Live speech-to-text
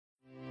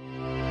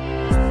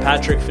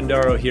Patrick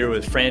Findaro here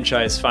with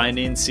Franchise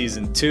Finding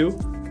Season 2.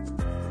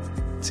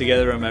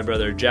 Together with my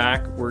brother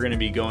Jack, we're going to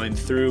be going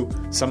through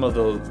some of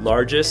the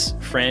largest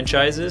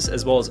franchises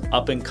as well as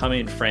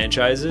up-and-coming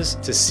franchises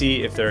to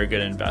see if they're a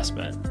good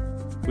investment.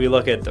 We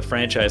look at the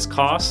franchise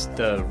cost,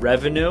 the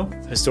revenue,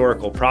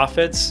 historical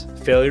profits,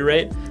 failure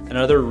rate, and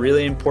other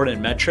really important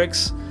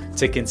metrics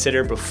to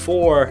consider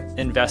before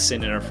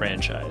investing in a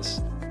franchise.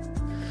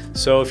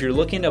 So if you're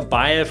looking to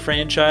buy a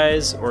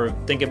franchise or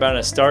think about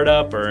a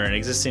startup or an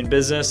existing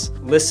business,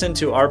 listen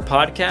to our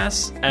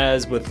podcast,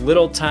 as with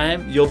little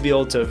time, you'll be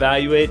able to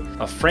evaluate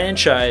a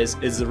franchise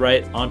is the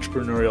right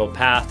entrepreneurial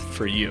path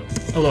for you.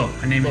 Hello,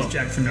 my name is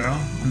Jack Findaro.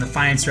 I'm the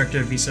finance director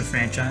of Visa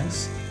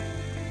Franchise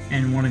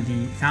and one of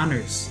the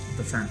founders of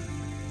the firm.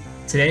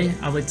 Today,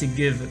 I'd like to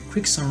give a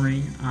quick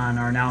summary on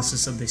our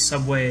analysis of the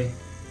Subway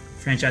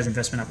franchise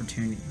investment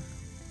opportunity.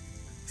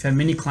 We've had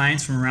many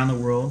clients from around the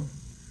world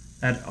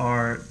that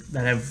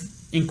have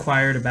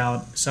inquired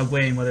about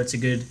Subway and whether it's a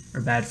good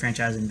or bad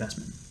franchise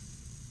investment,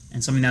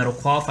 and something that will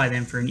qualify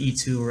them for an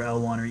E2 or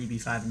L1 or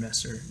EB5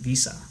 investor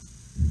visa.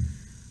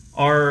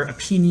 Our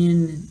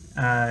opinion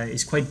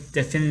is quite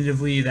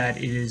definitively that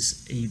it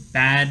is a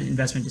bad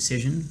investment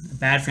decision, a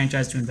bad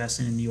franchise to invest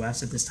in the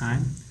US at this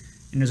time,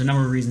 and there's a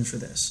number of reasons for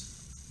this.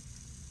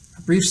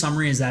 A brief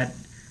summary is that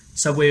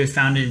Subway was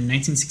founded in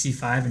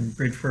 1965 in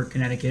Bridgeport,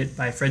 Connecticut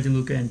by Fred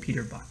DeLuca and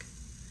Peter Buck.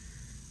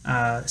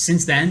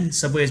 Since then,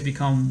 Subway has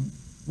become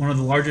one of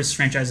the largest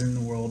franchises in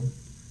the world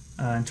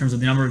in terms of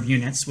the number of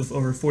units, with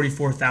over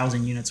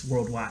 44,000 units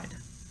worldwide.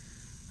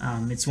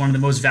 It's one of the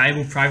most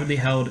valuable privately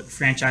held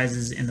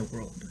franchises in the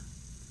world.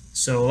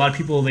 So a lot of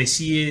people, they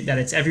see that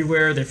it's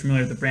everywhere, they're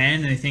familiar with the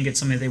brand, and they think it's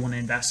something they want to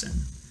invest in.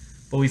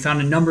 But we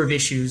found a number of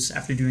issues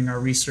after doing our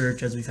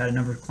research, as we've had a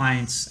number of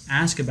clients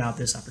ask about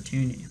this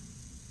opportunity.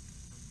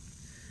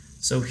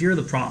 So here are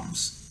the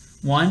problems.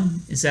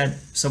 One is that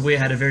Subway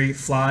had a very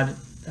flawed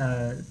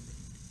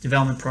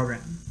development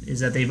program, is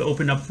that they've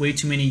opened up way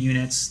too many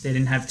units. They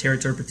didn't have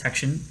territory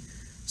protection.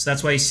 So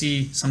that's why you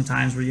see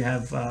sometimes where you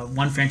have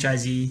one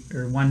franchisee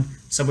or one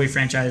Subway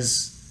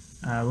franchise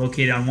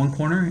located on one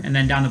corner, and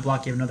then down the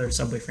block you have another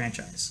Subway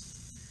franchise.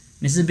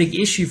 And this is a big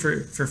issue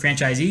for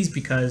franchisees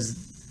because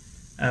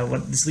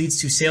what this leads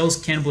to sales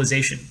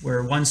cannibalization,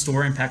 where one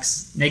store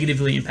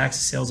negatively impacts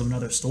the sales of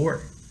another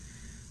store.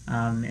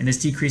 And this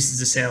decreases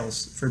the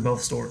sales for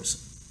both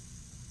stores.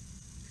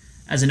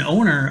 As an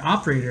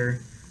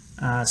owner-operator,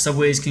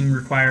 Subways can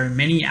require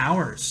many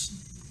hours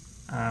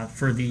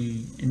for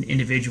the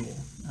individual.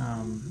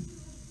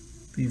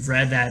 We've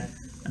read that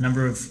a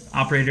number of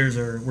operators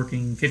are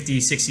working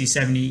 50, 60,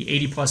 70,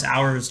 80 plus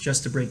hours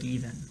just to break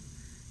even.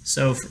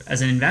 So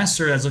as an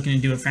investor that's looking to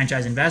do a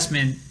franchise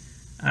investment,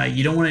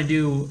 you don't want to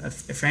do a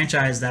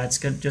franchise that's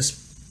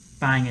just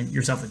buying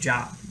yourself a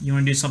job. You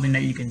want to do something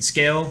that you can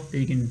scale, that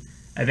you can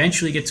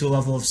eventually get to a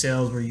level of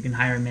sales where you can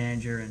hire a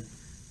manager and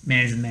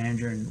manage the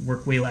manager and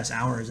work way less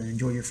hours and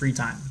enjoy your free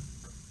time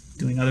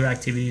doing other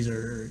activities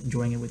or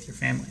enjoying it with your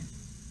family.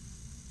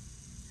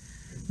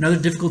 Another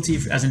difficulty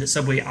as a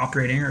Subway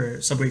operating or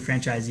Subway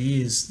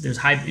franchisee is there's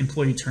high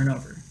employee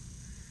turnover.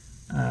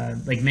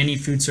 Like many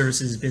food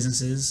services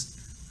businesses,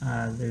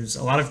 there's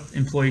a lot of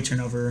employee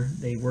turnover.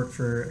 They work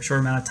for a short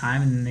amount of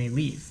time and then they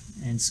leave.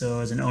 And so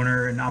as an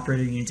owner and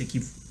operator, you need to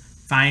keep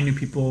finding new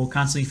people,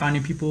 constantly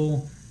finding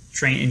people,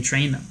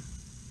 train them.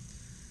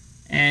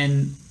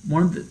 And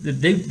one of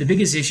the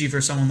biggest issue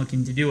for someone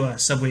looking to do a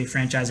Subway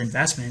franchise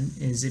investment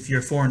is if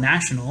you're a foreign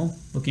national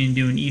looking to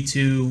do an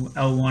E2,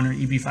 L1, or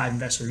EB5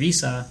 investor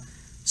visa,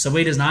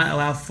 Subway does not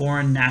allow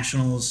foreign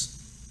nationals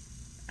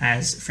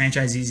as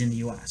franchisees in the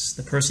US.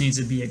 The person needs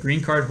to be a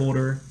green card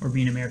holder or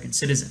be an American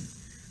citizen,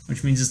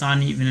 which means it's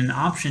not even an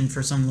option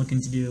for someone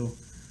looking to do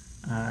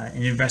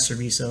an investor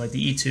visa like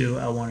the E2,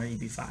 L1, or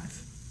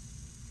EB5.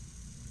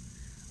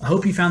 I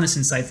hope you found this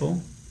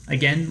insightful.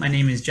 Again, my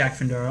name is Jack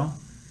Findaro.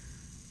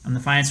 I'm the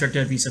finance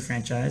director at Visa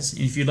Franchise,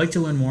 and if you'd like to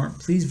learn more,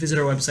 please visit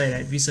our website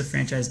at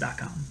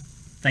visafranchise.com.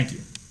 Thank you.